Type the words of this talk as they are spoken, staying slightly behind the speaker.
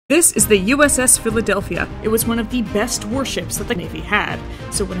This is the USS Philadelphia. It was one of the best warships that the Navy had,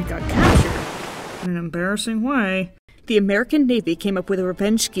 so when it got captured, in an embarrassing way, the American Navy came up with a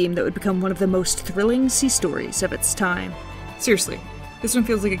revenge scheme that would become one of the most thrilling sea stories of its time. Seriously, this one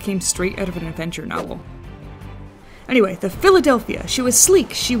feels like it came straight out of an adventure novel. Anyway, the Philadelphia. She was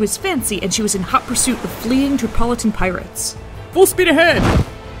sleek, she was fancy, and she was in hot pursuit of fleeing Tripolitan pirates. Full speed ahead!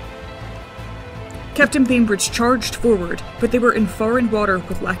 Captain Bainbridge charged forward, but they were in foreign water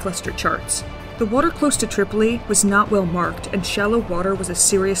with lackluster charts. The water close to Tripoli was not well marked, and shallow water was a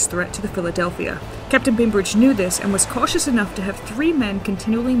serious threat to the Philadelphia. Captain Bainbridge knew this and was cautious enough to have 3 men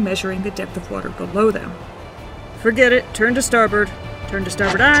continually measuring the depth of water below them. Forget it, turn to starboard. Turn to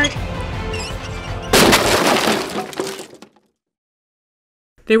starboard eye.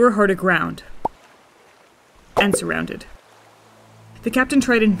 They were hard aground and surrounded. The captain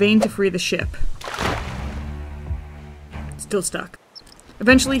tried in vain to free the ship. Still stuck.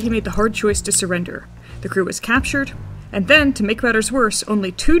 Eventually, he made the hard choice to surrender. The crew was captured, and then, to make matters worse,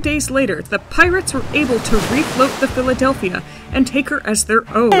 only 2 days later, the pirates were able to refloat the Philadelphia and take her as their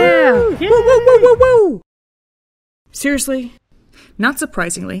own. Yeah. Woo, woo, woo, woo, woo. Seriously? Not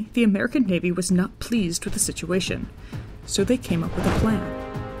surprisingly, the American Navy was not pleased with the situation, so they came up with a plan.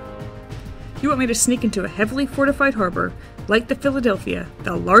 You want me to sneak into a heavily fortified harbor, light the Philadelphia,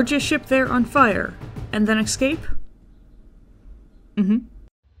 the largest ship there, on fire, and then escape? Let's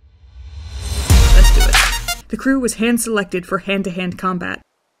do it. The crew was hand-selected for hand-to-hand combat.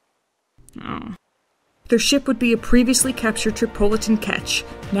 Their ship would be a previously captured Tripolitan ketch,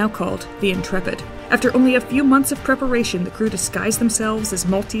 now called the Intrepid. After only a few months of preparation, the crew disguised themselves as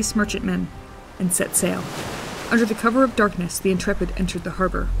Maltese merchantmen and set sail. Under the cover of darkness, the Intrepid entered the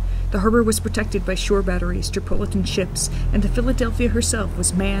harbor. The harbor was protected by shore batteries, Tripolitan ships, and the Philadelphia herself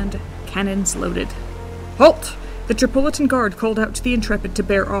was manned, cannons loaded. Halt! The Tripolitan guard called out to the Intrepid to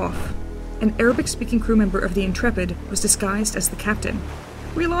bear off. An Arabic-speaking crew member of the Intrepid was disguised as the captain.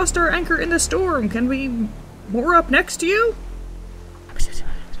 "We lost our anchor in the storm. Can we moor up next to you?"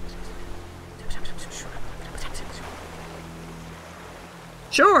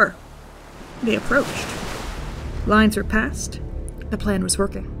 Sure. They approached. Lines were passed. The plan was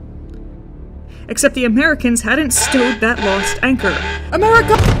working. Except the Americans hadn't stowed that lost anchor.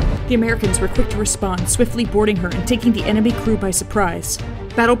 America! The Americans were quick to respond, swiftly boarding her and taking the enemy crew by surprise.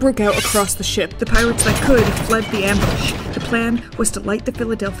 Battle broke out across the ship. The pirates that could fled the ambush. The plan was to light the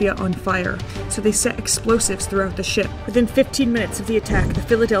Philadelphia on fire, so they set explosives throughout the ship. Within 15 minutes of the attack, the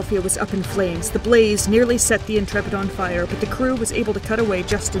Philadelphia was up in flames. The blaze nearly set the Intrepid on fire, but the crew was able to cut away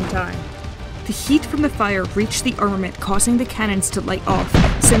just in time. The heat from the fire reached the armament, causing the cannons to light off,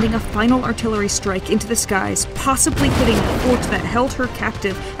 sending a final artillery strike into the skies, possibly hitting the fort that held her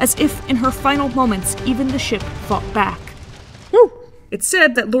captive, as if, in her final moments, even the ship fought back. Woo! It's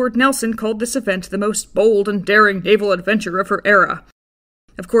said that Lord Nelson called this event the most bold and daring naval adventure of her era.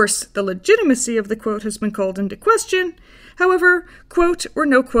 Of course, the legitimacy of the quote has been called into question. However, quote or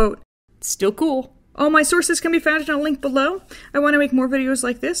no quote, still cool. All my sources can be found in a link below. I want to make more videos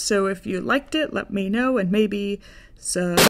like this, so if you liked it, let me know, and maybe